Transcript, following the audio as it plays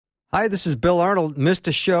Hi, this is Bill Arnold. Missed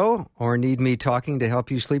a show or need me talking to help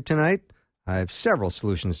you sleep tonight? I have several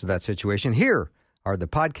solutions to that situation. Here are the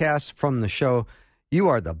podcasts from the show. You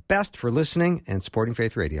are the best for listening and supporting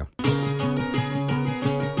Faith Radio.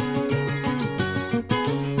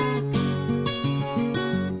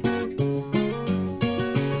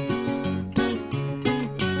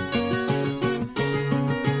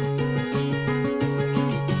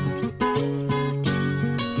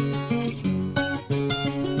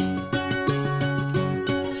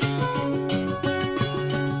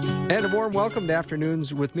 And a warm welcome to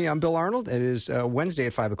Afternoons with me. I'm Bill Arnold. It is Wednesday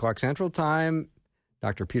at 5 o'clock Central Time.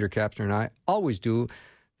 Dr. Peter Kapsner and I always do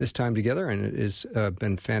this time together, and it has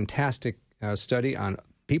been fantastic study on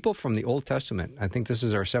people from the Old Testament. I think this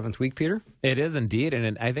is our 7th week, Peter. It is indeed,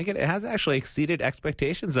 and I think it has actually exceeded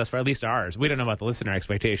expectations thus far, at least ours. We don't know about the listener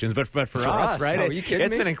expectations, but for us, right? Are you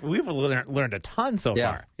kidding me? We've learned a ton so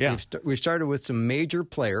far. Yeah, we've started with some major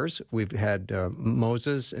players. We've had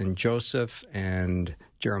Moses and Joseph and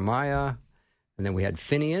Jeremiah, and then we had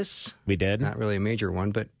Phineas. We did. Not really a major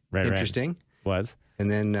one, but interesting. Right. Was.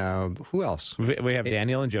 And then who else? We have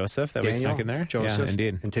Daniel and Joseph that we snuck in there. Joseph. Yeah,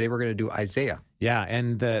 indeed. And today we're going to do Isaiah. Yeah,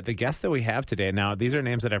 and the guests that we have today, now these are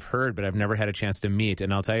names that I've heard, but I've never had a chance to meet.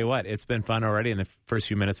 And I'll tell you what, it's been fun already in the first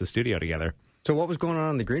few minutes of studio together. So what was going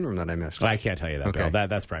on in the green room that I missed? Well, I can't tell you that, okay. Bill.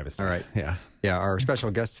 That's private stuff. All right. Yeah, our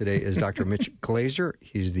special guest today is Dr. Mitch Glaser.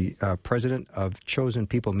 He's the president of Chosen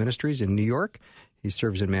People Ministries in New York. He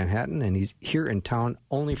serves in Manhattan, and he's here in town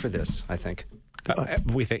only for this, I think.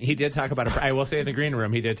 We think he did talk about I will say in the green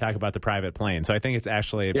room he did talk about the private plane, so I think it's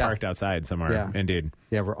actually parked outside somewhere. Yeah. Indeed.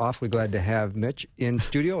 Yeah, we're awfully glad to have Mitch in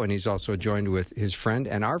studio, and he's also joined with his friend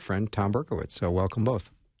and our friend Tom Berkowitz. So welcome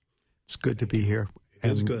both. It's good to be here.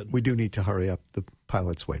 It's good. We do need to hurry up. The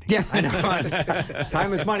pilot's waiting. Yeah, I know.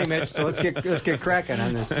 Time is money, Mitch. So let's get cracking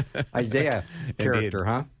on this Isaiah character, Indeed.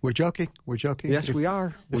 huh? We're joking. Yes, we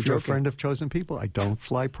are. If you're a friend of Chosen People, I don't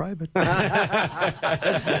fly private.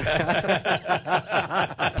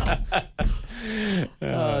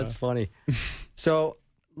 Oh, it's funny. So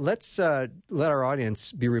let's let our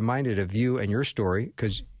audience be reminded of you and your story,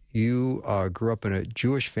 because you grew up in a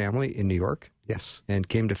Jewish family in New York. Yes. And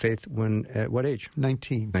came to faith at what age?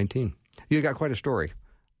 19. 19. You got quite a story.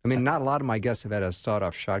 I mean, not a lot of my guests have had a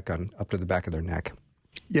sawed-off shotgun up to the back of their neck.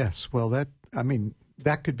 Yes. Well, that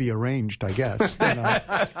could be arranged, I guess. There are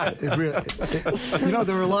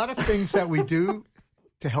a lot of things that we do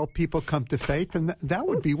to help people come to faith, and that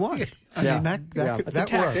would be one. I mean, that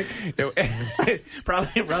worked.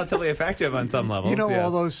 Probably relatively effective on some levels.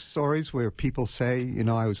 All those stories where people say,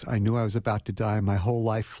 I knew I was about to die. My whole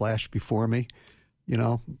life flashed before me.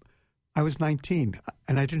 I was 19,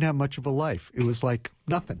 and I didn't have much of a life. It was like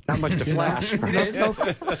nothing. Not much to flash. Right?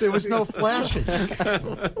 There was no flashing.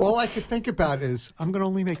 All I could think about is, I'm going to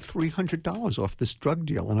only make $300 off this drug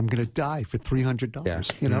deal, and I'm going to die for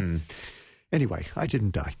 $300, Anyway, I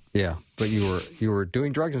didn't die. Yeah, but you were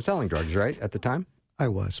doing drugs and selling drugs, right, at the time? I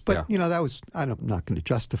was. But, that was, I'm not going to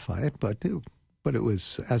justify it, but it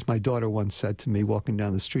was, as my daughter once said to me walking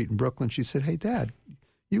down the street in Brooklyn, she said, "Hey, Dad,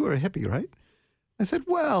 you were a hippie, right?" I said,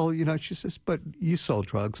 "Well," she says, "but you sold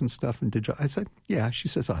drugs and stuff and did drugs." I said, "Yeah." She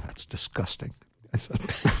says, "Oh, that's disgusting." I said,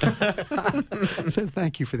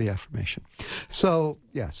 "Thank you for the affirmation." So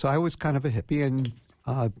I was kind of a hippie, and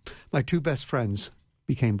my two best friends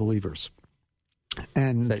became believers.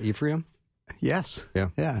 And is that Ephraim? Yes. Yeah.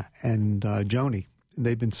 And Joni.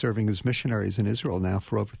 They've been serving as missionaries in Israel now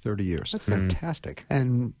for over 30 years. That's fantastic.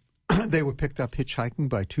 And they were picked up hitchhiking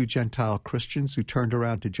by two Gentile Christians who turned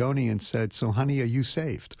around to Joni and said, "So, honey, are you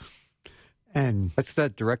saved?" And that's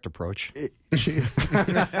that direct approach.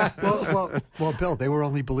 Well, Bill, they were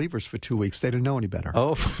only believers for 2 weeks. They didn't know any better.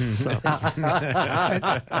 Oh.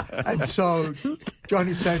 And so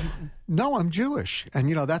Joni said, "No, I'm Jewish."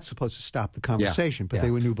 And, that's supposed to stop the conversation, but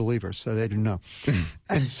they were new believers, so they didn't know.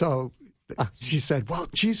 And so she said, "Well,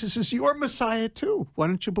 Jesus is your Messiah, too. Why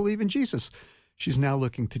don't you believe in Jesus?" She's now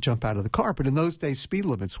looking to jump out of the car. But in those days, speed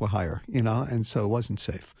limits were higher, and so it wasn't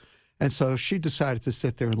safe. And so she decided to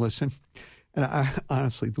sit there and listen. And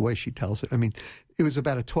honestly, the way she tells it, it was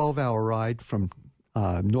about a 12-hour ride from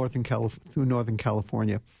through Northern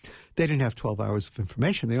California. They didn't have 12 hours of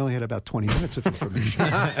information. They only had about 20 minutes of information.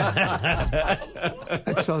 And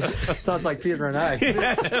so, sounds like Peter and I. We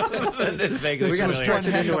got to stretch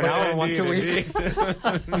it into an hour once a week.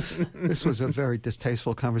 This was a very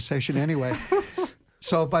distasteful conversation. Anyway,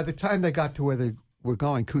 so by the time they got to where they were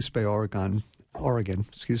going, Coos Bay, Oregon,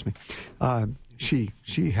 she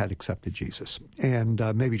had accepted Jesus, and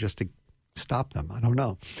maybe just to stop them, I don't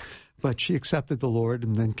know. But she accepted the Lord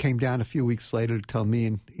and then came down a few weeks later to tell me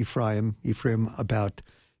and Ephraim about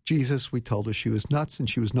Jesus, we told her she was nuts and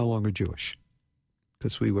she was no longer Jewish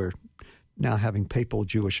because we were now having papal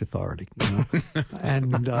Jewish authority.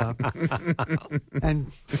 And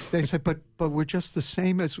they said, but we're just the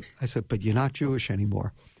same as, I said, but you're not Jewish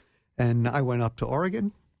anymore. And I went up to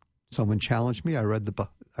Oregon. Someone challenged me.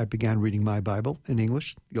 I began reading my Bible in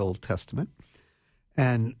English, the Old Testament,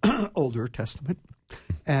 and Older Testament.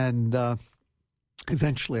 And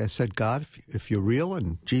eventually I said, God, if you're real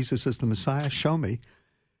and Jesus is the Messiah, show me.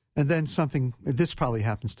 And then this probably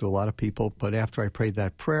happens to a lot of people, but after I prayed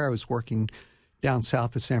that prayer, I was working down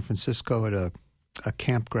south of San Francisco at a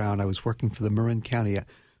campground. I was working for the Marin County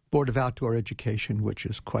Board of Outdoor Education, which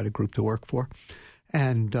is quite a group to work for.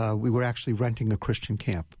 And we were actually renting a Christian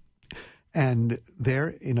camp. And there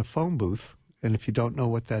in a phone booth, and if you don't know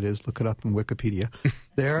what that is, look it up in Wikipedia,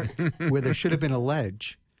 there where there should have been a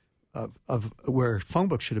ledge of where phone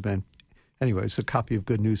book should have been. Anyway, it's a copy of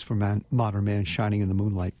Good News for Modern Man shining in the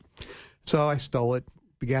moonlight. So I stole it,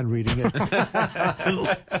 began reading it.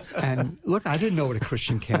 And look, I didn't know what a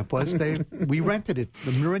Christian camp was. We rented it.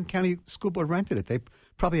 The Marin County School Board rented it. They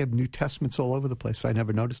probably have New Testaments all over the place, but I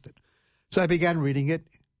never noticed it. So I began reading it.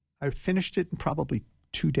 I finished it in probably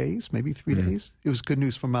 2 days, maybe 3 days. It was Good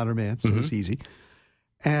News for Modern Man, so it was easy.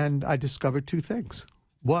 And I discovered two things.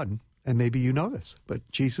 One, and maybe you know this, but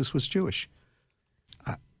Jesus was Jewish.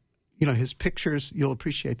 His pictures, you'll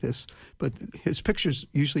appreciate this, but his pictures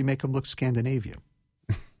usually make him look Scandinavian.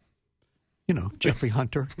 Jeffrey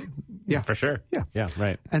Hunter. Yeah, for sure. Yeah,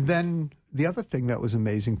 right. And then the other thing that was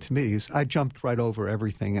amazing to me is I jumped right over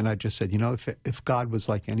everything, and I just said, if God was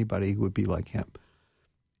like anybody, it would be like him.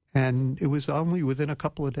 And it was only within a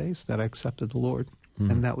couple of days that I accepted the Lord,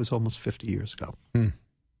 and that was almost 50 years ago.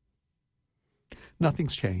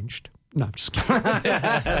 Nothing's changed. No, I'm just kidding.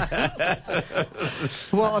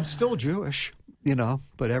 Well, I'm still Jewish,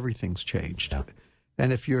 but everything's changed. Yeah.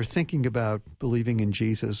 And if you're thinking about believing in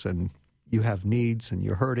Jesus and you have needs and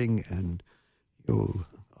you're hurting and you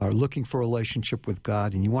are looking for a relationship with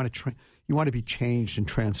God and you want to be changed and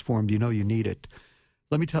transformed, you need it.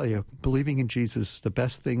 Let me tell you, believing in Jesus is the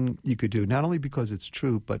best thing you could do, not only because it's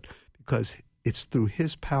true, but because it's through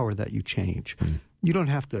his power that you change. You don't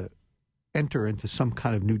have to enter into some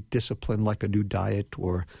kind of new discipline like a new diet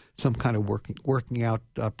or some kind of working out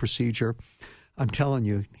procedure. I'm telling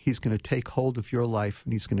you, he's going to take hold of your life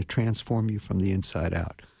and he's going to transform you from the inside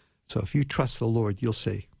out. So if you trust the Lord, you'll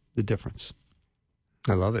see the difference.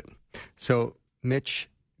 I love it. So Mitch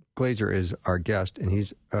Glaser is our guest, and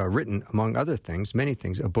he's written, among other things, many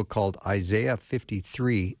things, a book called Isaiah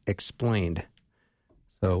 53 Explained.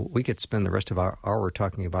 So we could spend the rest of our hour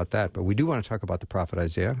talking about that, but we do want to talk about the prophet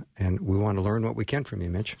Isaiah, and we want to learn what we can from you,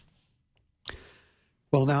 Mitch.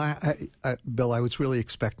 Well, now, Bill, I was really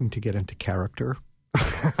expecting to get into character.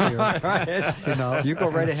 Right. You go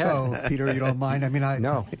right ahead. So, Peter, you don't mind? I mean,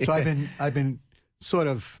 no. So I've been sort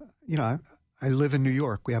of, I live in New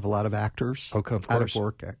York. We have a lot of actors, of course. out of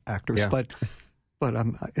work actors, yeah. but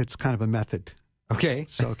it's kind of a method. Okay.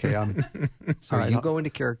 So I'm. So right, you go into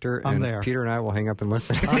character, I'm and there. Peter and I will hang up and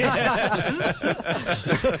listen.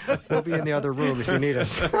 We'll be in the other room if you need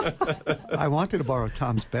us. I wanted to borrow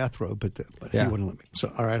Tom's bathrobe, but he wouldn't let me.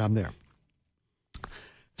 So, all right, I'm there.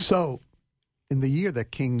 So, in the year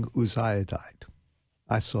that King Uzziah died,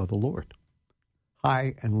 I saw the Lord,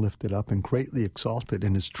 high and lifted up and greatly exalted,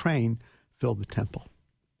 and his train filled the temple.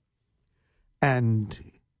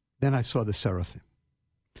 And then I saw the seraphim,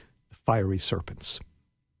 the fiery serpents.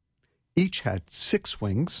 Each had 6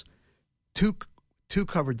 wings, two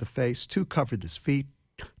covered the face, 2 covered his feet,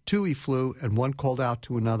 2 he flew, and one called out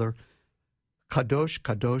to another, Kadosh,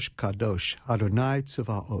 Kadosh, Kadosh, Adonai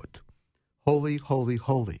Tzevaot. Holy, holy,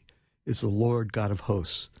 holy is the Lord God of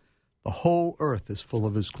hosts. The whole earth is full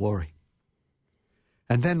of his glory.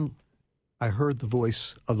 And then I heard the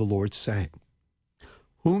voice of the Lord saying,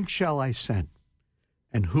 Whom shall I send,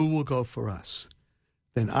 and who will go for us?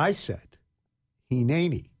 Then I said,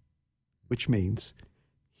 Hineni, which means,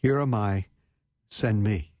 Here am I, send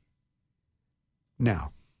me.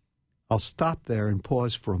 Now, I'll stop there and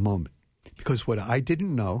pause for a moment, because what I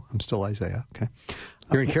didn't know, I'm still Isaiah, okay?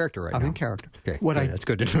 You're in character right now. I'm in character. Okay, that's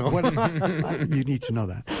good to know. You need to know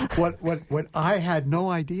that. What I had no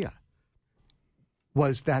idea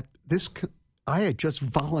was that I had just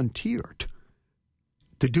volunteered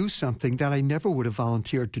to do something that I never would have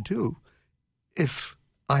volunteered to do if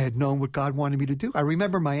I had known what God wanted me to do. I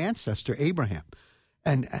remember my ancestor, Abraham,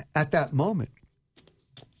 and at that moment,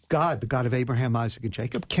 God, the God of Abraham, Isaac, and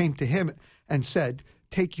Jacob, came to him and said,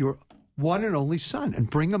 take your one and only son and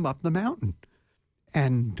bring him up the mountain.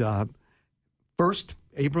 And first,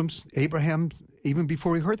 Abraham even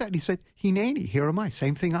before he heard that, he said, Hineni, here am I.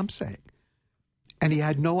 Same thing I'm saying. And he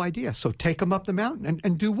had no idea. So take him up the mountain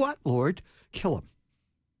and do what, Lord? Kill him.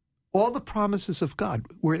 All the promises of God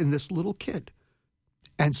were in this little kid.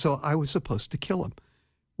 And so I was supposed to kill him,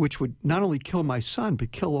 which would not only kill my son,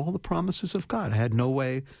 but kill all the promises of God. I had no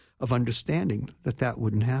way of understanding that that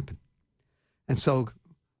wouldn't happen. And so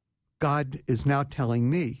God is now telling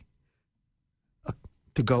me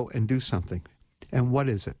to go and do something. And what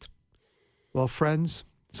is it? Well, friends,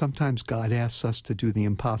 sometimes God asks us to do the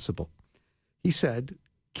impossible. He said,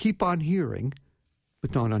 keep on hearing,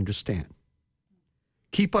 but don't understand.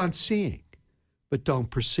 Keep on seeing, but don't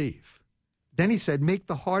perceive. Then he said, make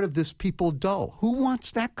the heart of this people dull. Who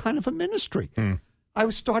wants that kind of a ministry? I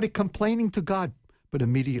started complaining to God, but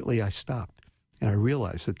immediately I stopped, and I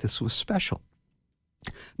realized that this was special.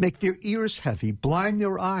 Make their ears heavy, blind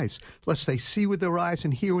their eyes, lest they see with their eyes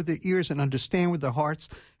and hear with their ears and understand with their hearts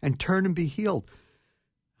and turn and be healed.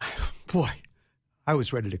 Boy, I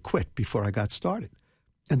was ready to quit before I got started.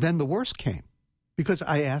 And then the worst came, because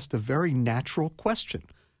I asked a very natural question.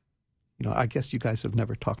 You know, I guess you guys have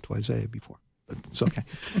never talked to Isaiah before, but it's okay.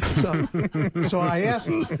 So I asked,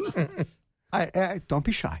 don't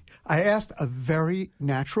be shy. I asked a very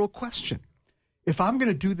natural question. If I'm going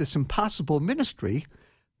to do this impossible ministry,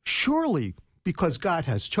 surely because God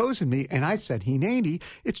has chosen me, and I said, Hineni,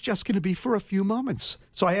 it's just going to be for a few moments.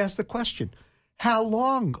 So I asked the question, how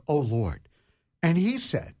long, O Lord? And he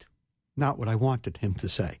said, not what I wanted him to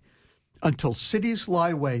say, until cities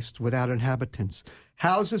lie waste without inhabitants,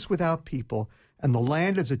 houses without people, and the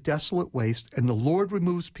land is a desolate waste, and the Lord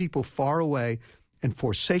removes people far away, and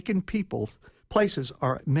forsaken places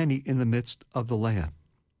are many in the midst of the land.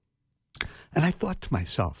 And I thought to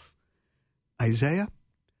myself, Isaiah,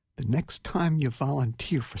 the next time you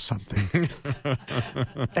volunteer for something,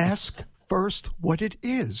 ask first what it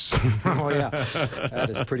is. Oh, yeah. That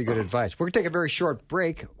is pretty good advice. We're going to take a very short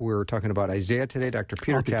break. We're talking about Isaiah today. Dr.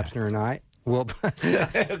 Peter Kapsner and I will.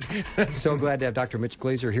 So glad to have Dr. Mitch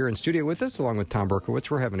Glaser here in studio with us, along with Tom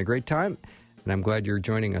Berkowitz. We're having a great time, and I'm glad you're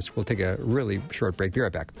joining us. We'll take a really short break. Be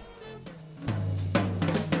right back.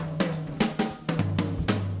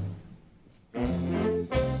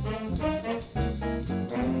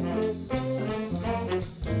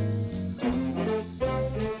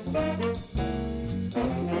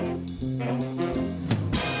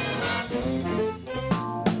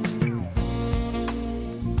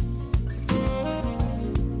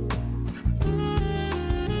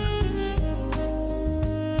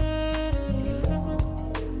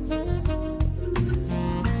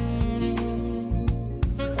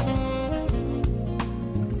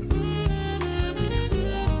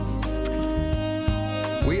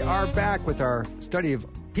 Back with our study of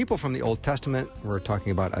people from the Old Testament. We're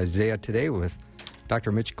talking about Isaiah today with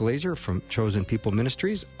Dr. Mitch Glaser from Chosen People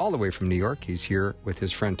Ministries, all the way from New York. He's here with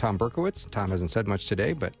his friend Tom Berkowitz. Tom hasn't said much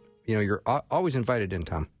today, but you know, you're always invited in,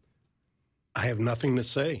 Tom. I have nothing to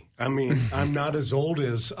say. I mean, I'm not as old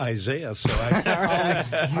as Isaiah, so I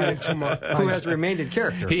always yield to my... Who has remained in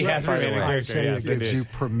character. He has remained in character. Isaiah Yes, gives you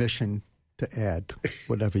permission to add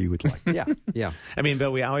whatever you would like. Yeah. I mean,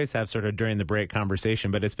 Bill, we always have sort of during the break conversation,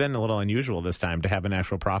 but it's been a little unusual this time to have an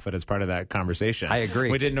actual prophet as part of that conversation. I agree.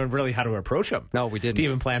 We didn't know really how to approach him. No, we didn't. To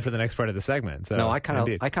even plan for the next part of the segment. So, no, I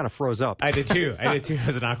kind of froze up. I did too. It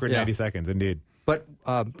was an awkward 90 seconds, indeed. But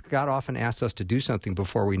God often asks us to do something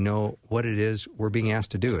before we know what it is we're being asked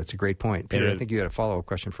to do. It's a great point. Peter, I think you had a follow-up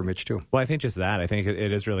question for Mitch, too. Well, I think just that. I think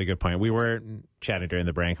it is a really good point. We were chatting during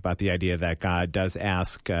the break about the idea that God does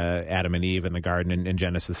ask Adam and Eve in the garden in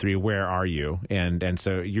Genesis 3, where are you? And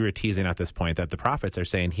so you were teasing at this point that the prophets are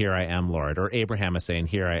saying, here I am, Lord. Or Abraham is saying,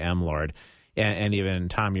 here I am, Lord. And even,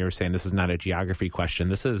 Tom, you were saying this is not a geography question.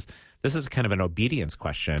 This is kind of an obedience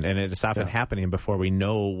question, and it's often happening before we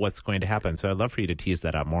know what's going to happen. So I'd love for you to tease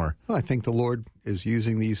that out more. Well, I think the Lord is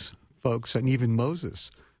using these folks, and even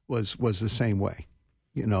Moses was the same way.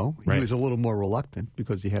 You know, he was a little more reluctant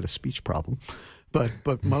because he had a speech problem,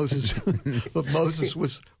 but Moses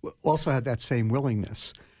was also had that same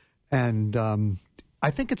willingness, and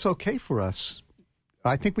I think it's okay for us.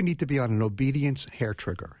 I think we need to be on an obedience hair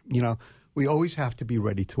trigger. You know. We always have to be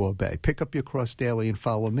ready to obey. Pick up your cross daily and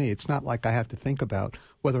follow me. It's not like I have to think about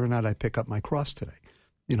whether or not I pick up my cross today.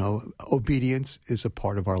 You know, obedience is a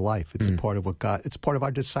part of our life. It's a part of it's part of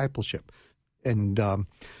our discipleship. And,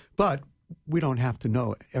 but we don't have to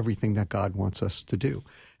know everything that God wants us to do.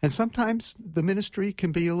 And sometimes the ministry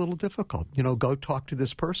can be a little difficult. You know, go talk to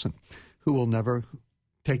this person who will never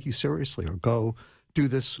take you seriously, or go do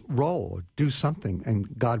this role or do something,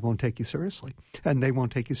 and God won't take you seriously, and they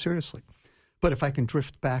won't take you seriously. But if I can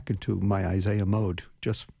drift back into my Isaiah mode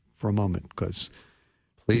just for a moment because,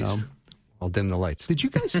 Please, I'll dim the lights. did you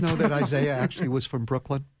guys know that Isaiah actually was from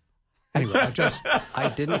Brooklyn? Anyway, I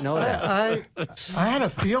didn't know that. I had a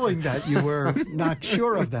feeling that you were not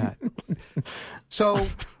sure of that. So,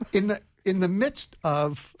 in the midst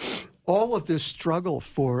of all of this struggle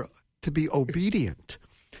to be obedient,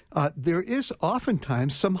 there is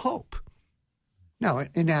oftentimes some hope. Now,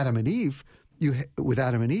 in Adam and Eve, with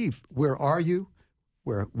Adam and Eve, where are you?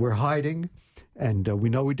 We're hiding, and we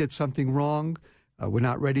know we did something wrong. We're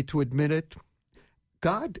not ready to admit it.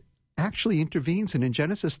 God actually intervenes, and in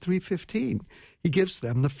Genesis 3:15, he gives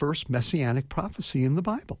them the first messianic prophecy in the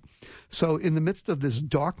Bible. So in the midst of this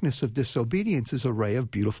darkness of disobedience is a ray of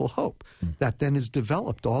beautiful hope that then is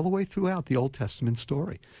developed all the way throughout the Old Testament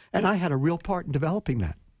story. And I had a real part in developing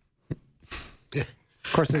that.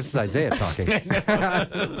 Of course, this is Isaiah talking.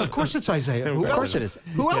 Of course it's Isaiah. Of course it is.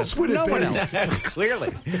 Who else would it No be? one else. Clearly.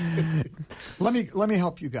 Let me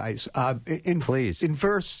help you guys. Please. In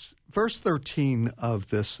verse 13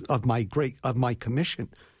 of my commission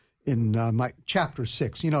in my chapter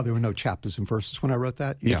 6. You know, there were no chapters and verses when I wrote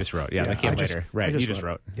that. You just wrote. Yeah, that came later. Right. You just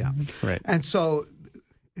wrote. Yeah. Right. And so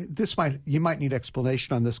you might need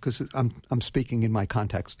explanation on this because I'm speaking in my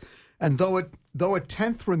context. And though a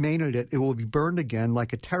tenth remain in it, it will be burned again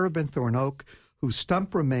like a terebinth or an oak whose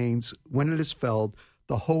stump remains when it is felled.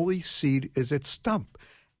 The holy seed is its stump.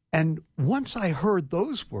 And once I heard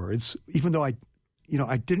those words, even though I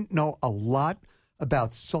didn't know a lot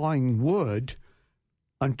about sawing wood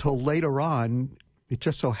until later on, it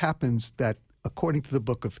just so happens that according to the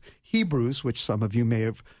book of Hebrews, which some of you may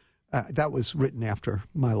have, that was written after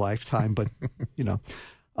my lifetime, but,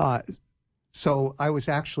 so I was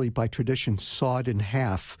actually by tradition sawed in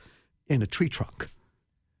half in a tree trunk.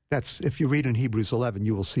 That's, if you read in Hebrews 11,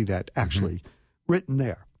 you will see that actually written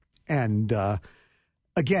there. And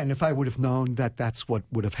again, if I would have known that that's what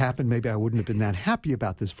would have happened, maybe I wouldn't have been that happy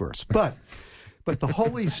about this verse. But the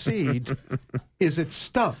holy seed is its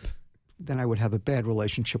stump. Then I would have a bad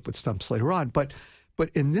relationship with stumps later on. But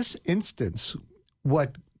in this instance,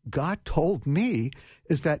 what God told me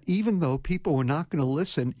is that even though people were not going to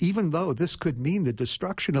listen, even though this could mean the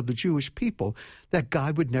destruction of the Jewish people, that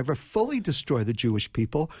God would never fully destroy the Jewish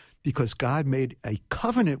people because God made a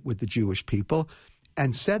covenant with the Jewish people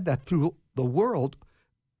and said that through the world,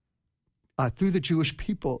 through the Jewish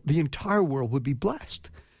people, the entire world would be blessed.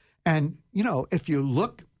 And, if you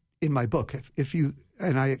look in my book, if you,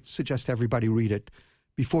 and I suggest everybody read it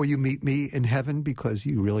before you meet me in heaven, because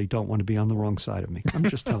you really don't want to be on the wrong side of me. I'm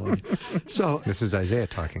just telling you. So this is Isaiah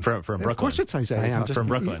talking. From Brooklyn. Of course it's Isaiah talking. From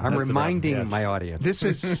Brooklyn. I'm That's reminding my audience. This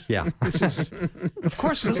is, yeah. Of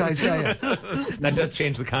course it's Isaiah. That does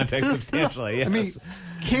change the context substantially, yes. I mean,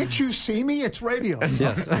 can't you see me? It's radio.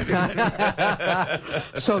 Yes.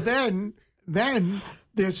 So then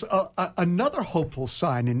there's another hopeful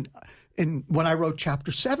sign in when I wrote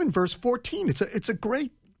chapter 7, verse 14. It's a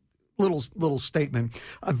great little statement.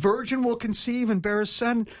 A virgin will conceive and bear a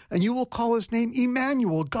son, and you will call his name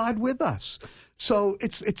Emmanuel, God with us. So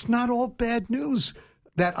it's not all bad news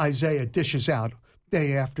that Isaiah dishes out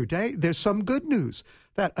day after day. There's some good news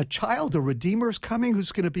that a child, a redeemer, is coming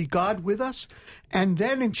who's going to be God with us. And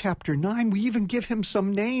then in chapter 9, we even give him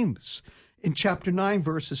some names. In chapter 9,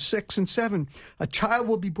 verses 6 and 7, a child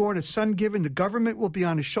will be born, a son given, the government will be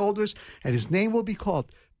on his shoulders, and his name will be called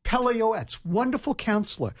Peleoetz, Wonderful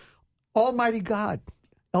Counselor, Almighty God,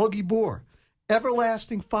 El Gibor,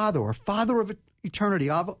 Everlasting Father, or Father of Eternity,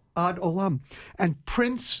 Ad Olam, and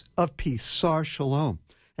Prince of Peace, Sar Shalom.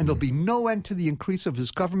 And there'll be no end to the increase of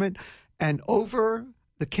his government and over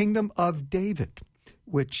the kingdom of David,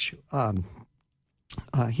 which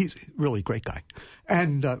he's a really great guy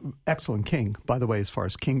and excellent king, by the way, as far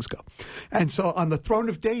as kings go. And so on the throne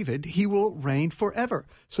of David, he will reign forever.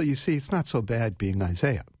 So you see, it's not so bad being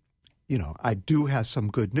Isaiah. I do have some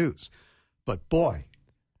good news. But boy,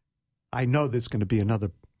 I know there's going to be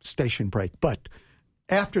another station break. But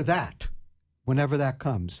after that, whenever that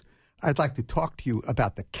comes, I'd like to talk to you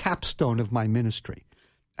about the capstone of my ministry.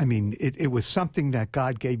 I mean, it was something that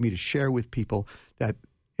God gave me to share with people that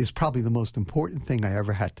is probably the most important thing I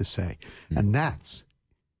ever had to say. And that's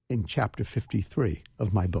in chapter 53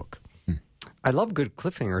 of my book. I love good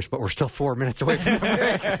cliffhangers, but we're still 4 minutes away from the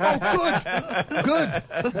break. Oh,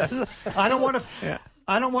 good. I don't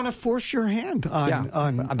want to force your hand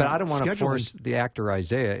on but I don't want to scheduling. force the actor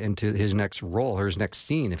Isaiah into his next role or his next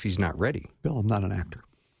scene if he's not ready. Bill, I'm not an actor.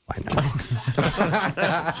 by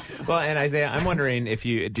now. Well, and Isaiah, I'm wondering if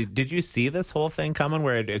you did you see this whole thing coming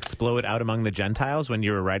where it explode out among the Gentiles when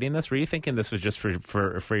you were writing this? Were you thinking this was just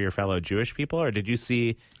for your fellow Jewish people, or did you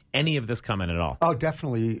see any of this coming at all? Oh,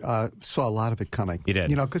 definitely saw a lot of it coming. You did?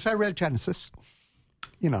 Because I read Genesis.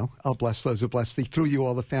 I'll bless those who bless thee. Through you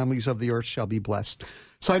all the families of the earth shall be blessed.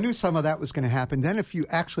 So I knew some of that was going to happen. Then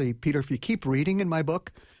Peter, if you keep reading in my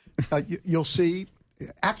book, you'll see,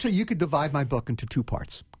 actually you could divide my book into two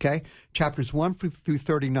parts, okay? Chapters 1 through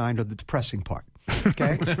 39 are the depressing part,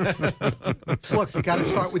 okay? Look, you got to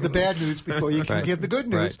start with the bad news before you can give the good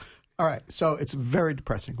news. Right. All right, so it's very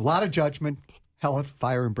depressing. A lot of judgment, hell,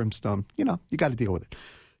 fire, and brimstone. You got to deal with it.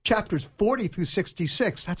 Chapters 40 through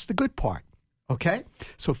 66, that's the good part. Okay?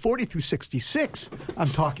 So 40 through 66, I'm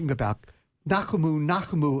talking about Nachamu,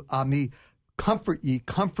 Nachamu, Ami, comfort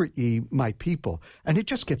ye, my people. And it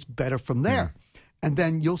just gets better from there. And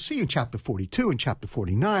then you'll see in chapter 42 and chapter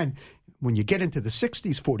 49, when you get into the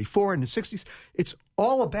 60s, 44 and the 60s, it's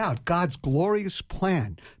all about God's glorious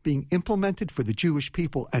plan being implemented for the Jewish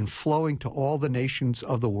people and flowing to all the nations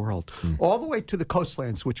of the world, all the way to the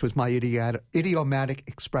coastlands, which was my idiomatic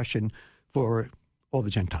expression for all the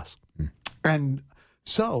Gentiles. And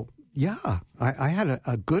so, I had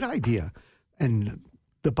a good idea, and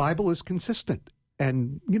the Bible is consistent.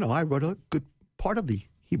 And, I wrote a good part of the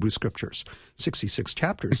Hebrew Scriptures, 66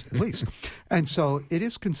 chapters at least. And so it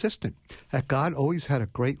is consistent that God always had a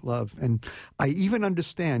great love. And I even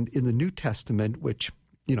understand in the New Testament, which,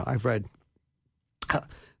 I've read,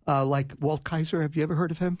 like Walt Kaiser. Have you ever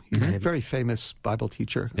heard of him? He's a very famous Bible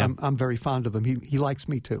teacher. Yeah. I'm very fond of him. He likes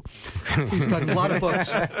me too. He's done a lot of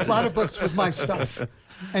books with my stuff.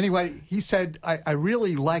 Anyway, he said, I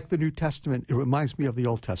really like the New Testament. It reminds me of the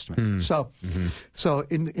Old Testament. So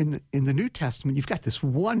in the New Testament, you've got this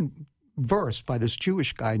one verse by this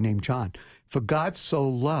Jewish guy named John. For God so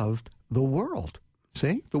loved the world,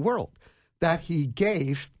 the world, that he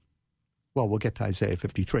gave, well, we'll get to Isaiah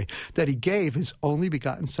 53, that he gave his only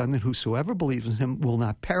begotten Son, that whosoever believes in him will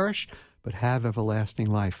not perish, but have everlasting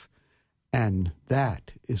life. And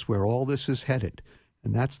that is where all this is headed.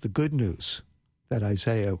 And that's the good news that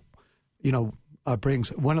Isaiah, brings.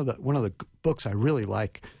 One of the books I really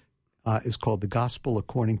like is called The Gospel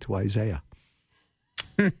According to Isaiah.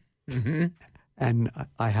 And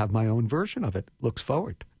I have my own version of it. Looks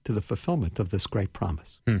forward to the fulfillment of this great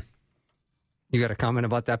promise. You got a comment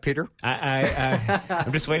about that, Peter?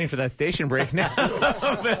 I'm just waiting for that station break now.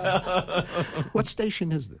 What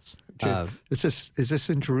station is this? Is this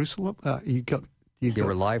in Jerusalem? You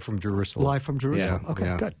were live from Jerusalem. Live from Jerusalem. Yeah, Okay,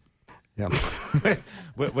 yeah. good. Yeah.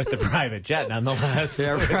 with the private jet, nonetheless.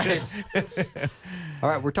 Yeah, right. All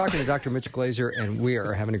right, we're talking to Dr. Mitch Glaser, and we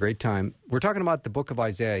are having a great time. We're talking about the book of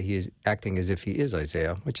Isaiah. He is acting as if he is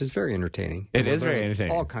Isaiah, which is very entertaining. It is very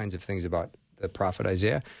entertaining. All kinds of things about the prophet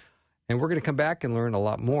Isaiah. And we're going to come back and learn a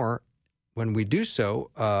lot more. When we do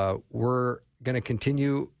so, we're going to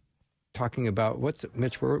continue talking about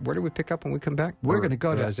Mitch, where do we pick up when we come back? We're going to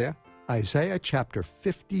go to Isaiah. Isaiah chapter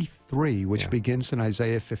 53, which begins in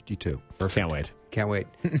Isaiah 52. Perfect. Can't wait.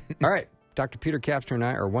 All right. Dr. Peter Kapsner and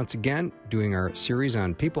I are once again doing our series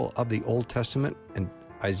on people of the Old Testament, and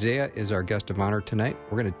Isaiah is our guest of honor tonight.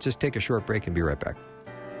 We're going to just take a short break and be right back.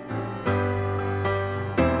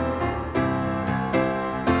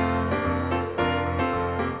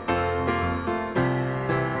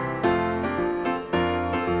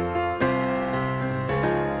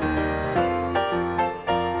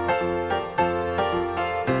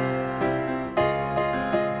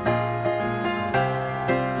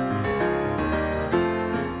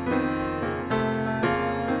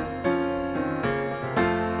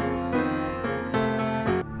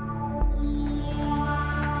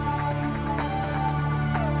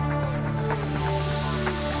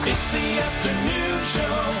 It's the afternoon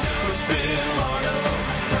show with Bill Arnold.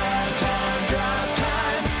 Prime time, drive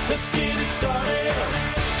time. Let's get it started.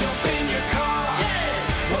 Jump in your car.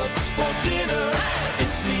 Yeah. What's for dinner? Hey.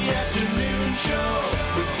 It's the afternoon show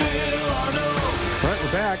with Bill Arnold. All right,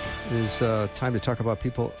 we're back. It is time to talk about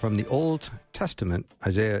people from the Old Testament.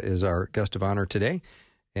 Isaiah is our guest of honor today.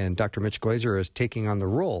 And Dr. Mitch Glaser is taking on the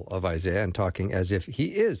role of Isaiah and talking as if he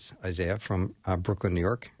is Isaiah from Brooklyn, New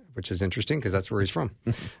York, which is interesting because that's where he's from.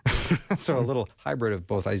 So a little hybrid of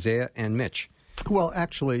both Isaiah and Mitch. Well,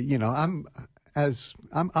 actually, I'm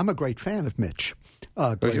a great fan of Mitch.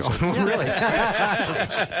 Glaser. Really?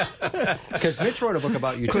 Because Mitch wrote a book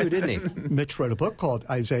about you too, didn't he? Mitch wrote a book called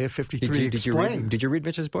Isaiah 53 Explained. Did you read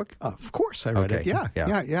Mitch's book? Of course, I read it.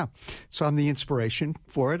 Yeah. So I'm the inspiration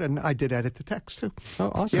for it, and I did edit the text too.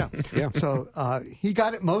 Oh, awesome. Yeah. So he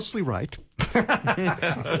got it mostly right.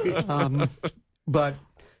 But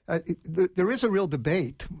there is a real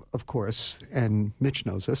debate, of course, and Mitch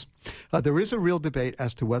knows this. There is a real debate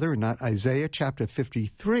as to whether or not Isaiah chapter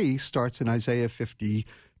 53 starts in Isaiah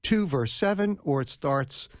 52, verse 7, or it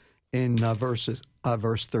starts in verse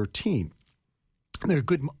 13. There are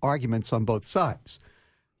good arguments on both sides.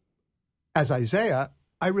 As Isaiah,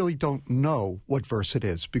 I really don't know what verse it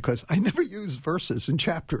is because I never use verses in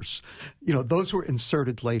chapters. Those were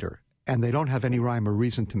inserted later, and they don't have any rhyme or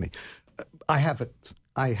reason to me. I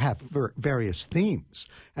have various themes,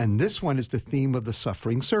 and this one is the theme of the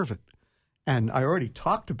suffering servant. And I already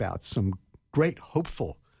talked about some great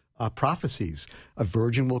hopeful prophecies. A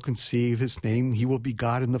virgin will conceive, his name, he will be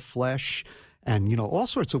God in the flesh, and, all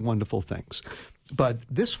sorts of wonderful things. But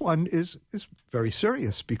this one is very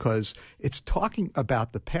serious because it's talking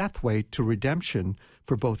about the pathway to redemption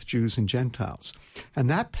for both Jews and Gentiles. And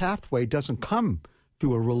that pathway doesn't come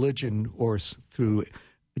through a religion or through...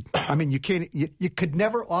 you could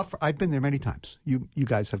never offer. I've been there many times. You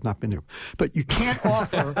guys have not been there, but you can't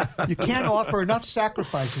offer enough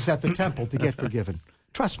sacrifices at the temple to get forgiven.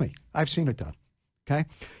 Trust me, I've seen it done. Okay,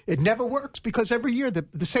 it never works because every year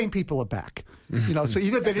the same people are back. So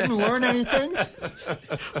either they didn't learn anything,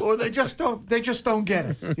 or they just don't get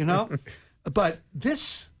it. But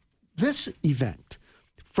this event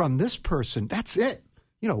from this person, that's it.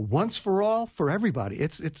 Once for all, for everybody.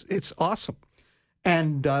 It's awesome.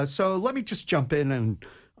 And so let me just jump in and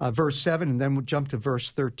verse 7, and then we'll jump to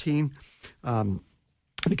verse 13. And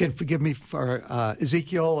again, forgive me for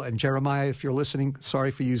Ezekiel and Jeremiah if you're listening.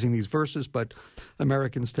 Sorry for using these verses, but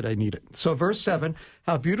Americans today need it. So verse 7,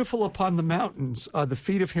 how beautiful upon the mountains are the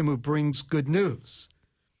feet of him who brings good news,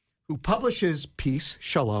 who publishes peace,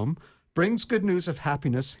 shalom, brings good news of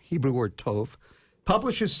happiness, Hebrew word tov,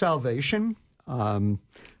 publishes salvation,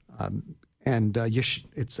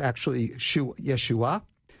 it's actually Yeshua,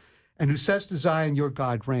 and who says to Zion, your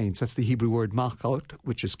God reigns. That's the Hebrew word malchot,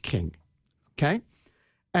 which is king. Okay?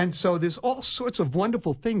 And so there's all sorts of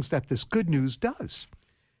wonderful things that this good news does.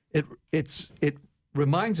 It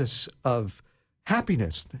reminds us of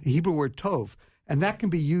happiness, the Hebrew word tov, and that can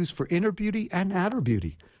be used for inner beauty and outer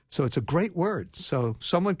beauty. So it's a great word. So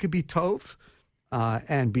someone could be tov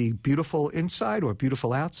and be beautiful inside or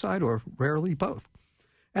beautiful outside, or rarely both.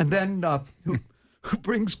 And then who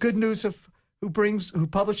brings good news who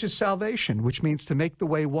publishes salvation, which means to make the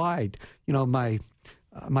way wide.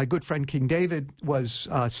 My good friend King David was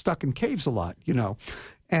stuck in caves a lot,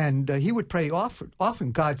 and he would pray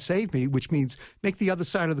often, God save me, which means make the other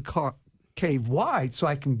side of the cave wide so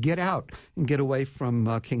I can get out and get away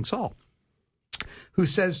from King Saul, who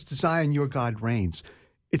says to Zion, your God reigns.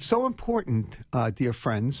 It's so important, dear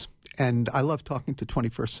friends, and I love talking to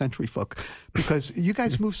 21st century folk because you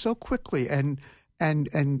guys move so quickly and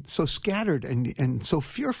so scattered and so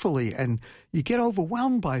fearfully, and you get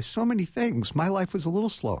overwhelmed by so many things. My life was a little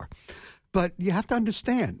slower. But you have to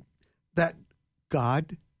understand that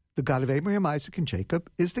God, the God of Abraham, Isaac, and Jacob,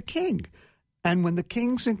 is the king. And when the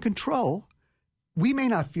king's in control, we may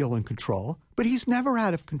not feel in control, but he's never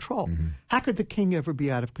out of control. Mm-hmm. How could the king ever be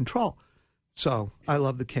out of control? So I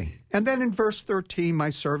love the king. And then in verse 13, my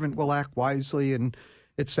servant will act wisely, and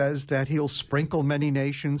it says that he'll sprinkle many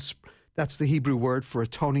nations. That's the Hebrew word for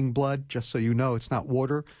atoning blood, just so you know. It's not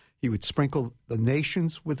water. He would sprinkle the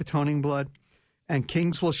nations with atoning blood. And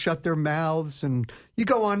kings will shut their mouths. And you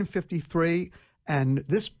go on in 53, and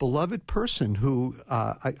this beloved person who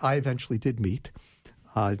I eventually did meet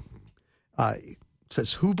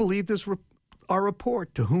says, who believed our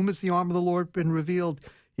report? To whom has the arm of the Lord been revealed?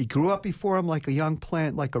 He grew up before him like a young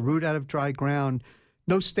plant, like a root out of dry ground.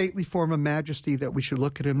 No stately form of majesty that we should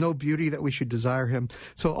look at him, no beauty that we should desire him.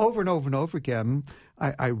 So over and over and over again,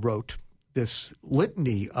 I wrote this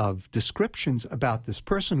litany of descriptions about this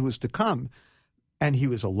person who was to come. And he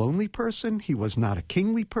was a lonely person. He was not a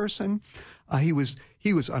kingly person. He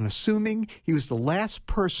was unassuming. He was the last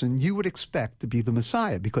person you would expect to be the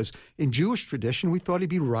Messiah, because in Jewish tradition, we thought he'd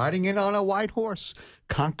be riding in on a white horse,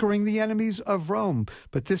 conquering the enemies of Rome.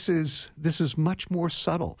 But this is much more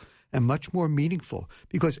subtle and much more meaningful,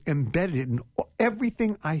 because embedded in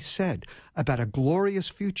everything I said about a glorious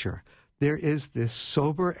future, there is this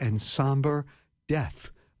sober and somber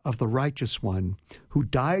death of the righteous one who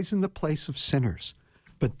dies in the place of sinners.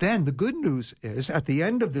 But then the good news is, at the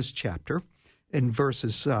end of this chapter, in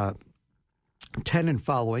verses 10 and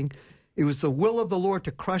following, it was the will of the Lord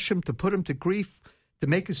to crush him, to put him to grief, to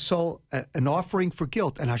make his soul an offering for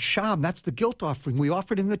guilt. And Asham, that's the guilt offering we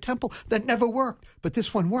offered in the temple that never worked. But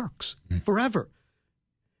this one works forever.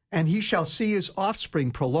 And he shall see his offspring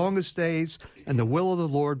prolong his days, and the will of the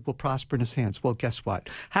Lord will prosper in his hands. Well, guess what?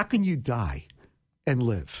 How can you die and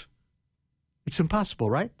live? It's impossible,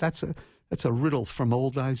 right? That's a riddle from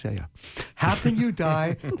old Isaiah. How can you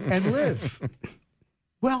die and live?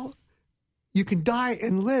 Well, you can die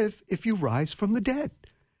and live if you rise from the dead.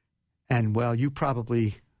 And, well, you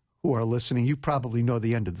probably, who are listening, you probably know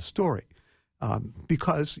the end of the story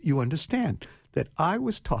because you understand that I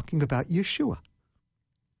was talking about Yeshua,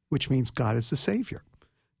 which means God is the Savior.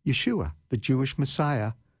 Yeshua, the Jewish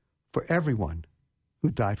Messiah for everyone who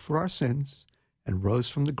died for our sins and rose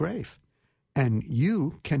from the grave. And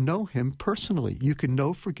you can know him personally. You can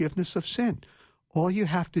know forgiveness of sin. All you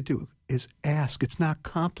have to do is ask. It's not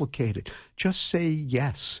complicated. Just say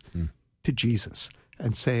yes to Jesus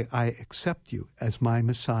and say, I accept you as my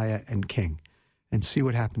Messiah and King, and see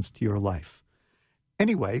what happens to your life.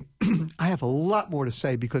 Anyway, I have a lot more to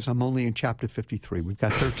say because I'm only in chapter 53. We've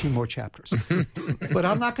got 13 more chapters. But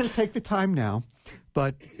I'm not going to take the time now.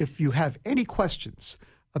 But if you have any questions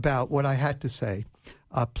about what I had to say,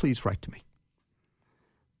 please write to me.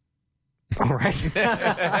 All right.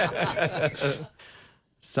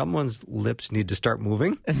 Someone's lips need to start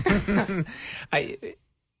moving.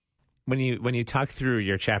 When you talk through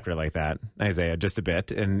your chapter like that, Isaiah, just a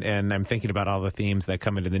bit, and I'm thinking about all the themes that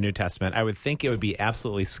come into the New Testament, I would think it would be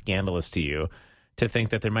absolutely scandalous to you to think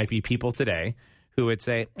that there might be people today who would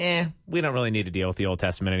say, we don't really need to deal with the Old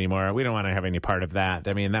Testament anymore. We don't want to have any part of that.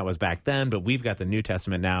 I mean, that was back then, but we've got the New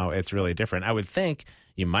Testament now. It's really different. I would think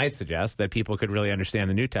you might suggest that people could really understand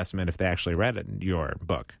the New Testament if they actually read it in your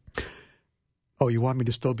book. Oh, you want me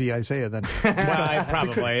to still be Isaiah then? Well,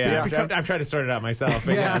 probably, yeah. I'm trying to sort it out myself.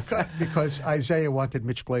 But yeah, yes. because Isaiah wanted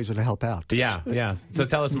Mitch Glaser to help out. Yeah. So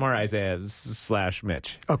tell us more, Isaiah /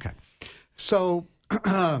 Mitch. Okay. So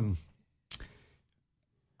I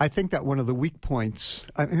think that one of the weak points,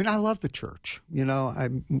 I mean, I love the church. I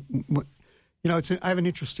have an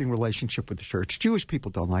interesting relationship with the church. Jewish people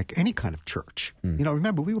don't like any kind of church.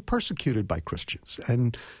 Remember, we were persecuted by Christians.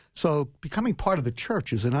 And so becoming part of the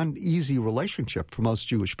church is an uneasy relationship for most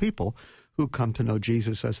Jewish people who come to know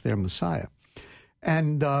Jesus as their Messiah.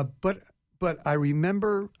 And but I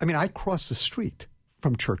remember, I crossed the street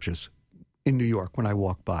from churches in New York when I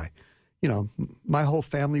walked by. My whole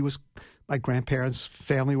family my grandparents'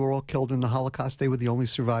 family were all killed in the Holocaust. They were the only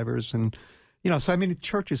survivors. And, so the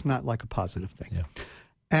church is not like a positive thing. Yeah.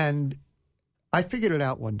 And I figured it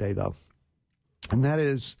out one day, though. And that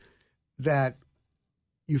is that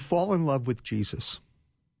you fall in love with Jesus,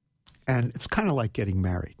 and it's kind of like getting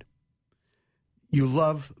married. You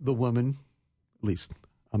love the woman, at least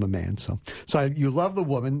I'm a man, so you love the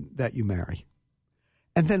woman that you marry.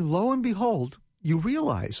 And then lo and behold, you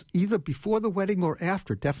realize, either before the wedding or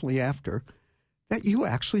after, definitely after, that you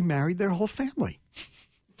actually married their whole family.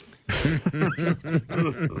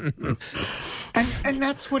 and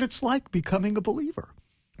that's what it's like becoming a believer.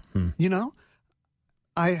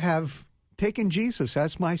 I have taken Jesus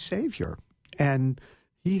as my Savior, and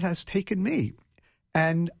he has taken me,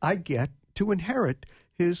 and I get to inherit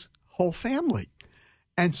his whole family.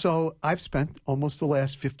 And so I've spent almost the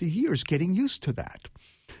last 50 years getting used to that,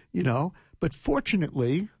 But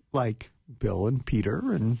fortunately, like Bill and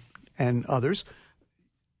Peter and others,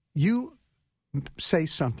 you say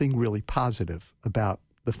something really positive about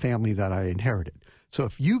the family that I inherited. So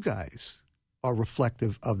if you guys are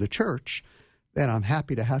reflective of the church, then I'm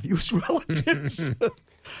happy to have you as relatives.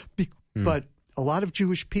 But a lot of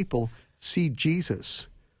Jewish people see Jesus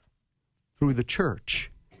through the church,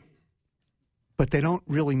 but they don't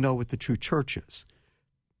really know what the true church is.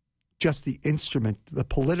 Just the instrument, the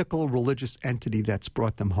political, religious entity that's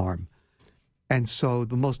brought them harm. And so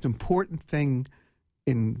the most important thing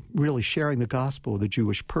in really sharing the gospel with a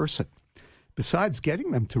Jewish person, besides getting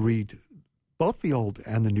them to read both the Old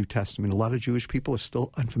and the New Testament — a lot of Jewish people are still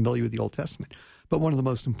unfamiliar with the Old Testament — but one of the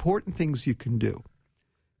most important things you can do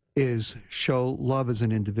is show love as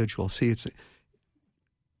an individual. See,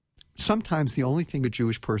 sometimes the only thing a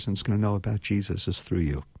Jewish person is going to know about Jesus is through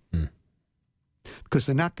you. Because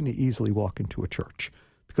they're not going to easily walk into a church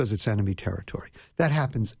because it's enemy territory. That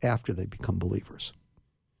happens after they become believers,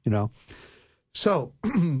 So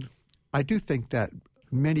I do think that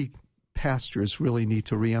many pastors really need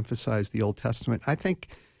to reemphasize the Old Testament. I think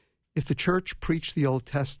if the church preached the Old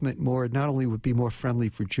Testament more, it not only would be more friendly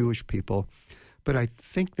for Jewish people, but I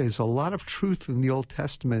think there's a lot of truth in the Old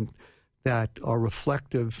Testament that are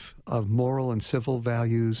reflective of moral and civil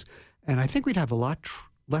values. And I think we'd have a lot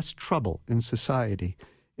less trouble in society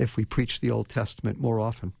if we preached the Old Testament more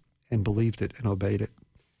often and believed it and obeyed it.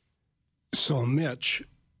 So, Mitch,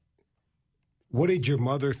 what did your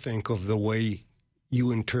mother think of the way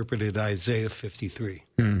you interpreted Isaiah 53?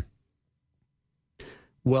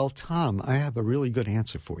 Well, Tom, I have a really good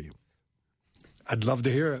answer for you. I'd love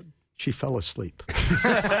to hear it. she fell asleep.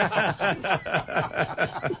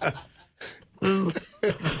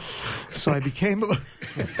 So I became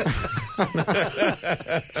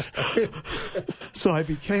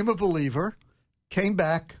a believer, came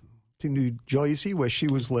back to New Jersey where she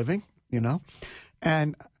was living, and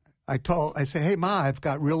I said, hey, Ma, I've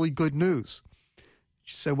got really good news.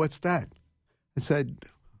 She said, what's that? I said,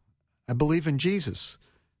 I believe in Jesus.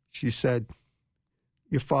 She said,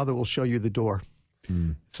 your father will show you the door.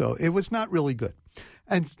 So it was not really good.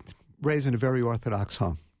 And raised in a very Orthodox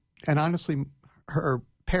home. And honestly, her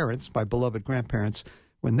parents, my beloved grandparents,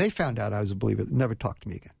 when they found out I was a believer, never talked to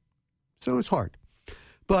me again. So it was hard.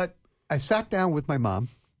 But I sat down with my mom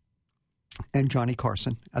and Johnny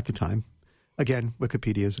Carson at the time. Again,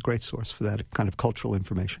 Wikipedia is a great source for that kind of cultural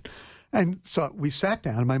information. And so we sat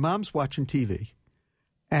down, and my mom's watching TV.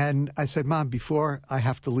 And I said, Mom, before I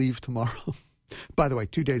have to leave tomorrow, by the way,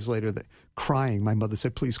 2 days later, crying, my mother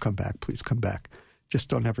said, please come back, please come back. Just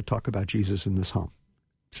don't ever talk about Jesus in this home.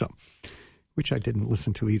 So, which I didn't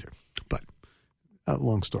listen to either, but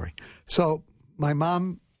long story. So my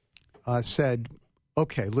mom said,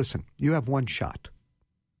 okay, listen, you have one shot.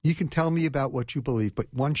 You can tell me about what you believe, but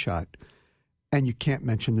one shot, and you can't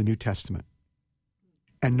mention the New Testament.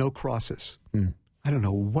 And no crosses. I don't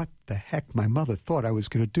know what the heck my mother thought I was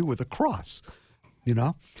going to do with a cross,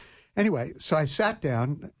 Anyway, so I sat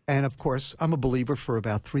down, and of course, I'm a believer for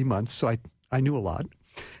about 3 months, so I knew a lot.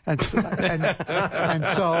 And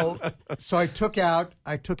so, so I took out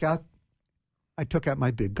my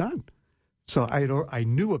big gun. So I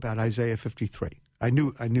knew about Isaiah 53. I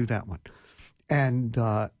knew that one. And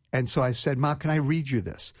so I said, Mom, can I read you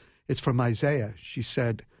this? It's from Isaiah. She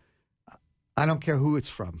said, I don't care who it's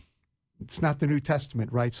from. It's not the New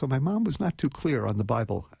Testament, right? So my mom was not too clear on the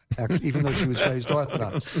Bible, even though she was raised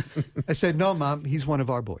Orthodox. I said, no, Mom, he's one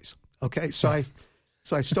of our boys. Okay, so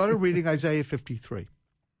I started reading Isaiah 53.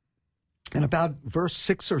 And about verse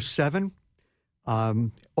 6 or 7,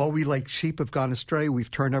 all we like sheep have gone astray.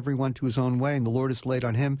 We've turned everyone to his own way, and the Lord has laid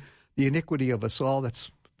on him the iniquity of us all. That's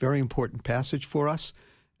a very important passage for us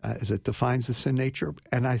as it defines the sin nature.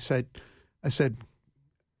 And I said,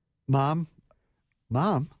 Mom,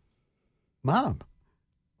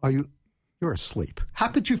 you're asleep. How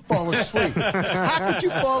could you fall asleep? How could you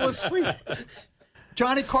fall asleep?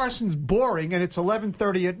 Johnny Carson's boring, and it's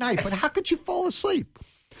 11:30 at night, but how could you fall asleep?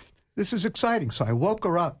 This is exciting. So I woke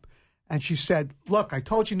her up, and she said, look, I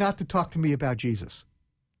told you not to talk to me about Jesus.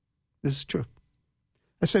 This is true.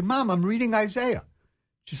 I said, Mom, I'm reading Isaiah.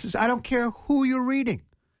 She says, I don't care who you're reading.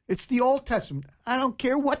 It's the Old Testament. I don't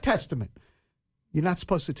care what testament. You're not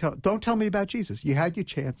supposed to don't tell me about Jesus. You had your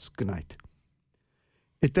chance. Good night.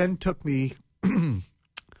 It then took me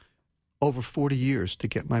over 40 years to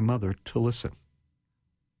get my mother to listen.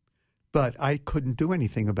 But I couldn't do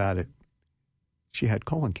anything about it. She had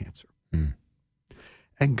colon cancer.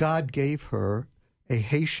 And God gave her a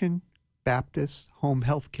Haitian Baptist home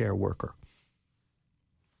health care worker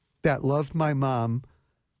that loved my mom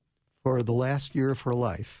for the last year of her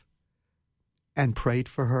life and prayed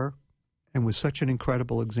for her and was such an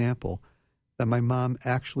incredible example that my mom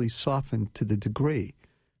actually softened to the degree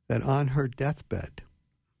that on her deathbed,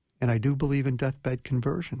 and I do believe in deathbed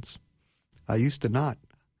conversions. I used to not.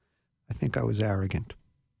 I think I was arrogant.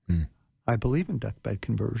 I believe in deathbed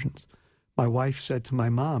conversions. My wife said to my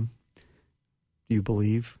mom, do you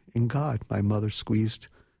believe in God? My mother squeezed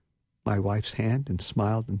my wife's hand and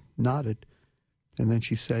smiled and nodded. And then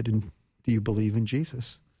she said, and do you believe in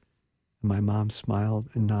Jesus? And my mom smiled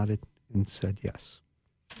and nodded and said yes.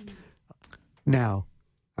 Now,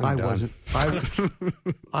 I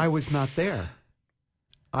was not there.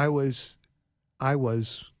 I was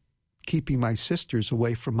keeping my sisters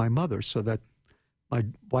away from my mother so that my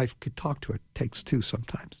wife could talk to her. It takes two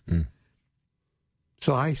sometimes.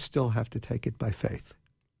 So I still have to take it by faith.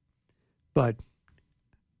 But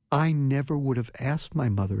I never would have asked my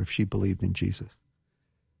mother if she believed in Jesus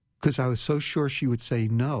because I was so sure she would say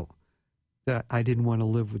no that I didn't want to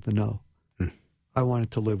live with the no. I wanted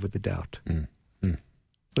to live with the doubt.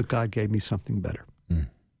 But God gave me something better.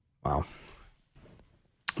 Wow.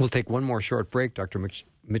 We'll take one more short break. Dr. Mitch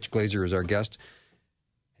Glaser is our guest,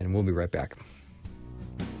 and we'll be right back.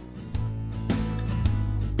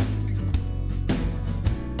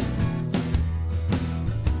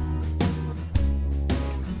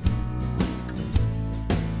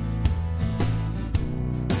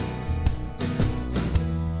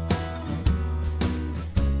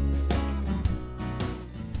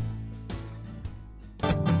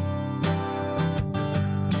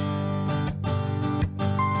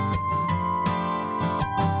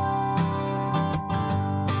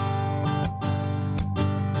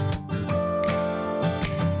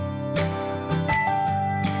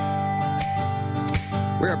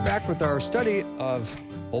 are back with our study of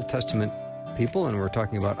Old Testament people, and we're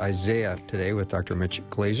talking about Isaiah today with Dr. Mitch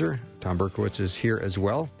Glaser. Tom Berkowitz is here as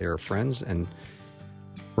well. They are friends, and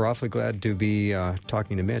we're awfully glad to be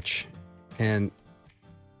talking to Mitch. And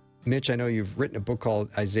Mitch, I know you've written a book called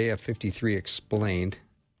Isaiah 53 Explained,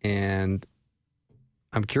 and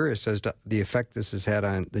I'm curious as to the effect this has had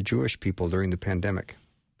on the Jewish people during the pandemic.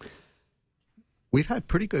 We've had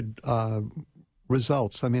pretty good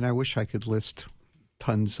results. I mean, I wish I could list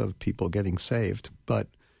tons of people getting saved, but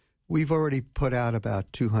we've already put out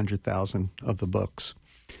about 200,000 of the books,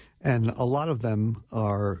 and a lot of them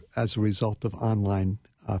are as a result of online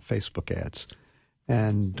Facebook ads.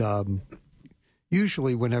 And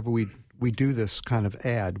usually whenever we do this kind of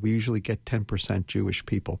ad, we usually get 10% Jewish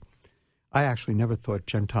people. I actually never thought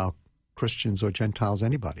Gentile Christians or Gentiles,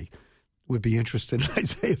 anybody, would be interested in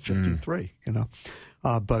Isaiah 53, you know.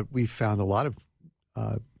 But we found a lot of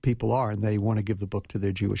people are, and they want to give the book to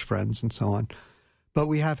their Jewish friends and so on. But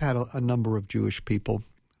we have had a number of Jewish people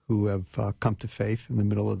who have come to faith in the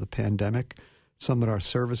middle of the pandemic, some at our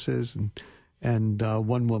services, and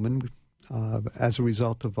one woman, as a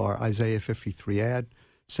result of our Isaiah 53 ad,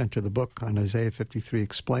 sent her the book on Isaiah 53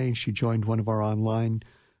 Explained. She joined one of our online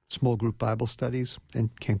small group Bible studies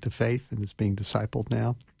and came to faith and is being discipled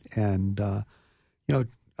now. And,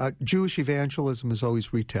 Jewish evangelism is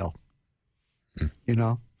always retail, you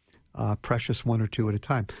know, precious one or two at a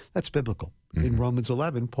time. That's biblical. Mm-hmm. In Romans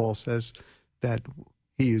 11, Paul says that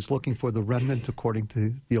he is looking for the remnant according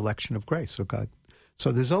to the election of grace of God.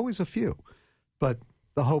 So there's always a few. But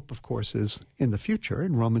the hope, of course, is in the future.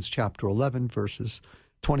 In Romans chapter 11, verses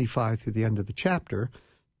 25 through the end of the chapter,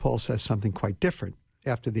 Paul says something quite different.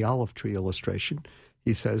 After the olive tree illustration,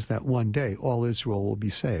 he says that one day all Israel will be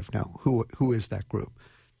saved. Now, who is that group?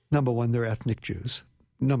 Number one, they're ethnic Jews.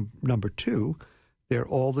 Number two, they're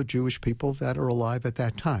all the Jewish people that are alive at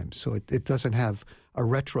that time. So it doesn't have a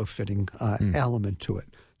retrofitting element to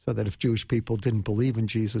it, so that if Jewish people didn't believe in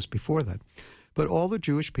Jesus before that. But all the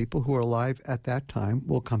Jewish people who are alive at that time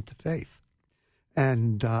will come to faith.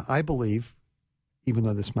 And I believe, even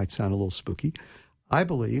though this might sound a little spooky, I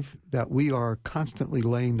believe that we are constantly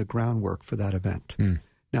laying the groundwork for that event.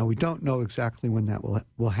 Now, we don't know exactly when that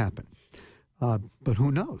will happen, but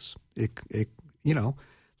who knows?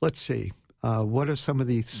 Let's see. What are some of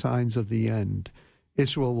the signs of the end?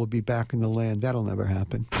 Israel will be back in the land. That'll never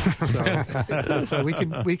happen. So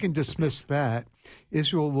we can dismiss that.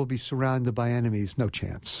 Israel will be surrounded by enemies. No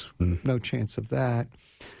chance. No chance of that.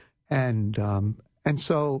 And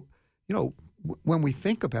so, when we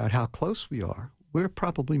think about how close we are, we're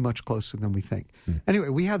probably much closer than we think. Anyway,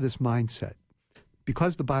 we have this mindset.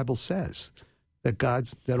 Because the Bible says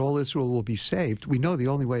that all Israel will be saved, we know the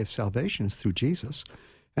only way of salvation is through Jesus.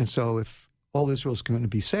 And so if all Israel is going to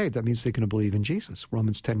be saved, that means they're going to believe in Jesus,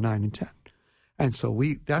 Romans 10:9 and 10. And so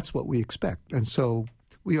that's what we expect. And so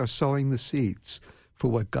we are sowing the seeds for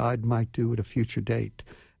what God might do at a future date.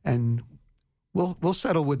 And we'll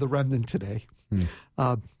settle with the remnant today.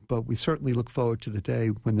 But we certainly look forward to the day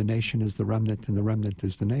when the nation is the remnant and the remnant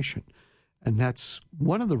is the nation. And that's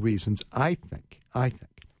one of the reasons I think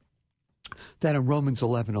that in Romans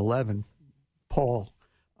 11:11, Paul,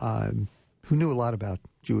 who knew a lot about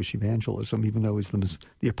Jewish evangelism, even though he was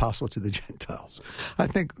the apostle to the Gentiles, I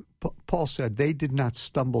think Paul said, they did not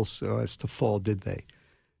stumble so as to fall, did they?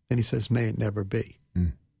 And he says, may it never be.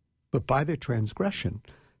 But by their transgression,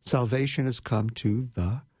 salvation has come to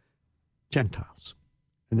the Gentiles.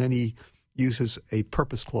 And then he uses a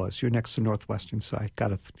purpose clause. You're next to Northwestern, so I got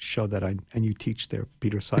to show that and you teach there,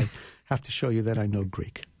 Peter, so I have to show you that I know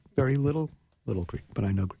Greek. Very little Greek, but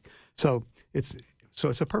I know Greek. So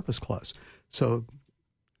it's a purpose clause. So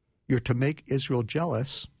you're to make Israel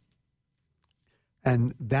jealous,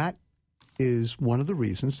 and that is one of the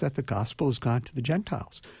reasons that the gospel has gone to the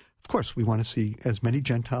Gentiles. Of course, we want to see as many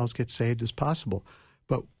Gentiles get saved as possible,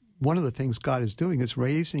 but one of the things God is doing is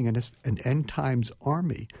raising an end times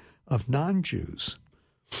army of non-Jews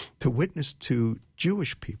to witness to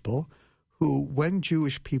Jewish people who, when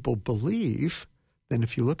Jewish people believe, then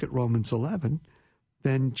if you look at Romans 11,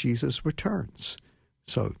 then Jesus returns.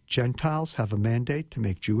 So Gentiles have a mandate to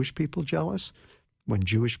make Jewish people jealous. When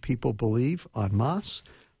Jewish people believe en masse,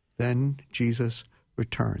 then Jesus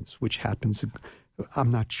returns, which happens, I'm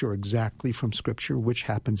not sure exactly from Scripture which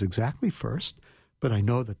happens exactly first, but I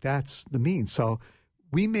know that that's the means. So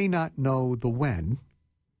we may not know the when,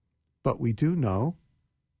 but we do know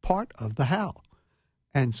part of the how.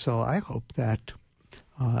 And so I hope that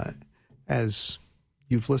as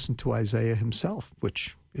you've listened to Isaiah himself,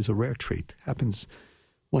 which is a rare treat, happens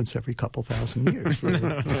once every couple thousand years.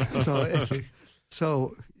 Really.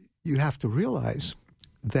 So you have to realize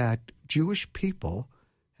that Jewish people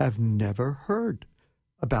have never heard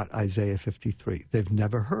about Isaiah 53. They've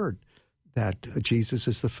never heard that Jesus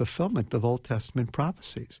is the fulfillment of Old Testament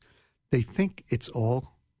prophecies. They think it's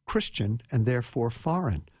all Christian and therefore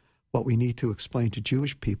foreign. What we need to explain to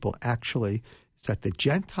Jewish people actually is that the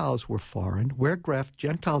Gentiles were foreign.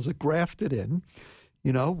 Gentiles are grafted in.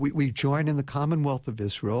 You know, we join in the Commonwealth of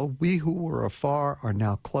Israel. We who were afar are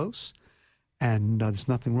now close. And there's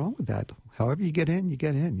nothing wrong with that. However you get in,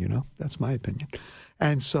 you know. That's my opinion.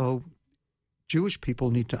 And so Jewish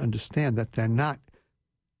people need to understand that they're not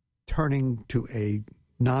turning to a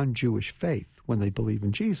non-Jewish faith when they believe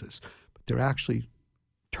in Jesus, but they're actually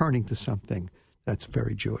turning to something that's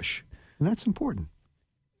very Jewish. And that's important.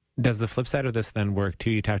 Does the flip side of this then work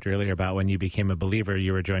too? You talked earlier about when you became a believer,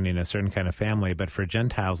 you were joining a certain kind of family, but for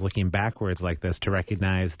Gentiles looking backwards like this to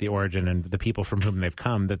recognize the origin and the people from whom they've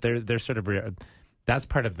come, that they're sort of, that's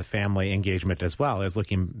part of the family engagement as well, is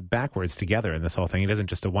looking backwards together in this whole thing. It isn't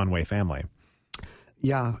just a one-way family.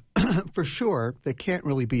 Yeah, for sure. There can't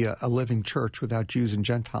really be a living church without Jews and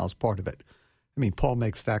Gentiles part of it. I mean, Paul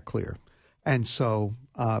makes that clear. And so,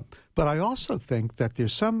 but I also think that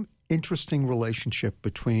there's some interesting relationship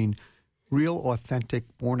between real, authentic,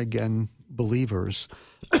 born-again believers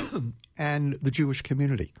and the Jewish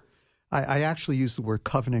community. I actually use the word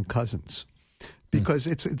covenant cousins because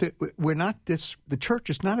the church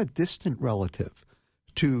is not a distant relative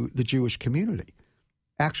to the Jewish community.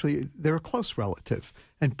 Actually, they're a close relative,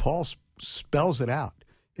 and Paul spells it out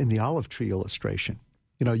in the olive tree illustration.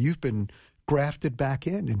 You know, you've been grafted back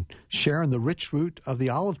in and sharing the rich root of the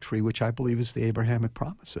olive tree, which I believe is the Abrahamic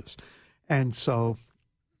promises. And so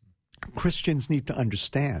Christians need to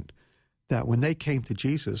understand that when they came to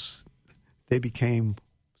Jesus, they became,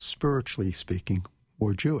 spiritually speaking,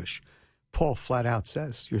 more Jewish. Paul flat out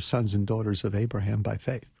says, you're sons and daughters of Abraham by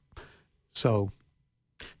faith. So,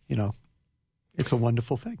 you know, it's a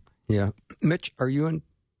wonderful thing. Yeah. Mitch, are you in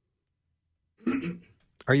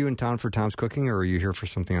town for Tom's Cooking, or are you here for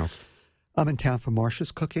something else? I'm in town for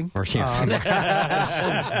Marcia's Cooking.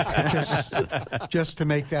 Just to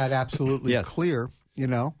make that absolutely clear, you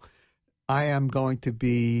know, I am going to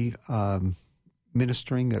be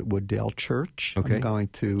ministering at Wooddale Church. Okay. I'm going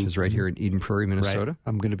to, which is right here in Eden Prairie, Minnesota. Right.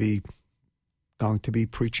 I'm going to be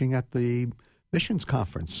preaching at the missions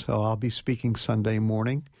conference. So I'll be speaking Sunday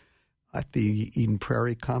morning at the Eden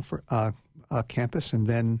Prairie campus, and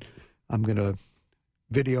then I'm going to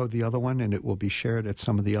video the other one, and it will be shared at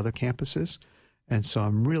some of the other campuses. And so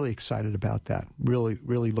I'm really excited about that. Really,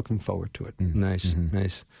 really looking forward to it. Nice,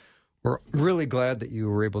 nice. We're really glad that you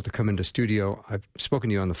were able to come into studio. I've spoken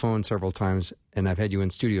to you on the phone several times, and I've had you in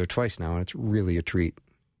studio twice now, and it's really a treat.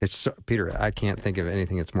 Peter, I can't think of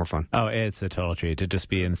anything that's more fun. Oh, it's a total treat to just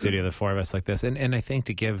be in the studio, the four of us like this. And I think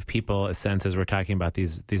to give people a sense as we're talking about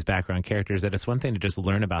these background characters, that it's one thing to just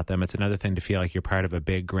learn about them. It's another thing to feel like you're part of a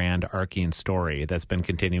big, grand, arcing story that's been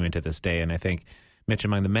continuing to this day. And I think, Mitch,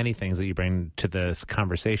 among the many things that you bring to this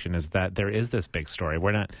conversation is that there is this big story.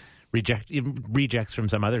 We're not rejects from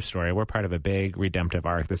some other story. We're part of a big redemptive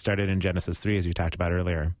arc that started in Genesis 3, as you talked about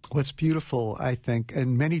earlier. What's beautiful, I think,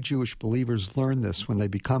 and many Jewish believers learn this when they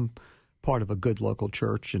become part of a good local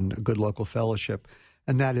church and a good local fellowship,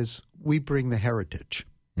 and that is we bring the heritage.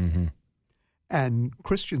 Mm-hmm. And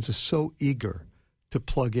Christians are so eager to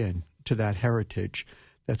plug in to that heritage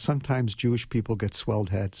that sometimes Jewish people get swelled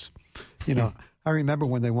heads. You know, I remember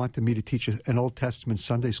when they wanted me to teach an Old Testament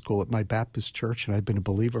Sunday school at my Baptist church, and I'd been a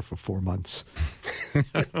believer for 4 months.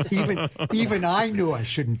 Even I knew I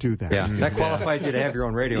shouldn't do that. Yeah, that qualifies you to have your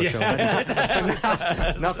own radio show.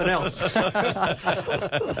 Nothing else.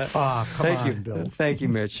 Thank you, Bill. Thank you,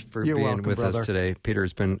 Mitch, for You're being welcome, with brother. us today. Peter,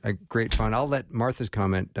 it's been a great fun. I'll let Martha's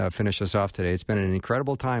comment finish us off today. It's been an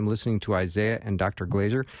incredible time listening to Isaiah and Dr.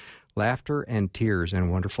 Glaser. Laughter and tears and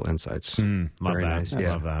wonderful insights. Love Very that. nice.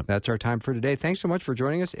 Yeah. Love that. That's our time for today. Thanks so much for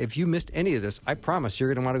joining us. If you missed any of this, I promise you're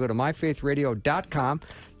going to want to go to myfaithradio.com,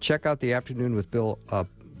 check out the Afternoon with Bill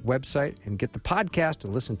website, and get the podcast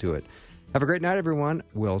and listen to it. Have a great night, everyone.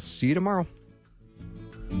 We'll see you tomorrow.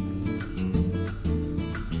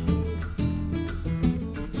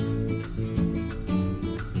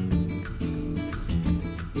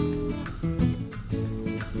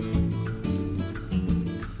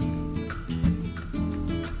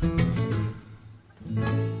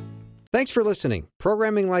 Thanks for listening.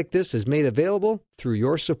 Programming like this is made available through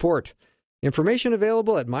your support. Information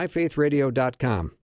available at myfaithradio.com.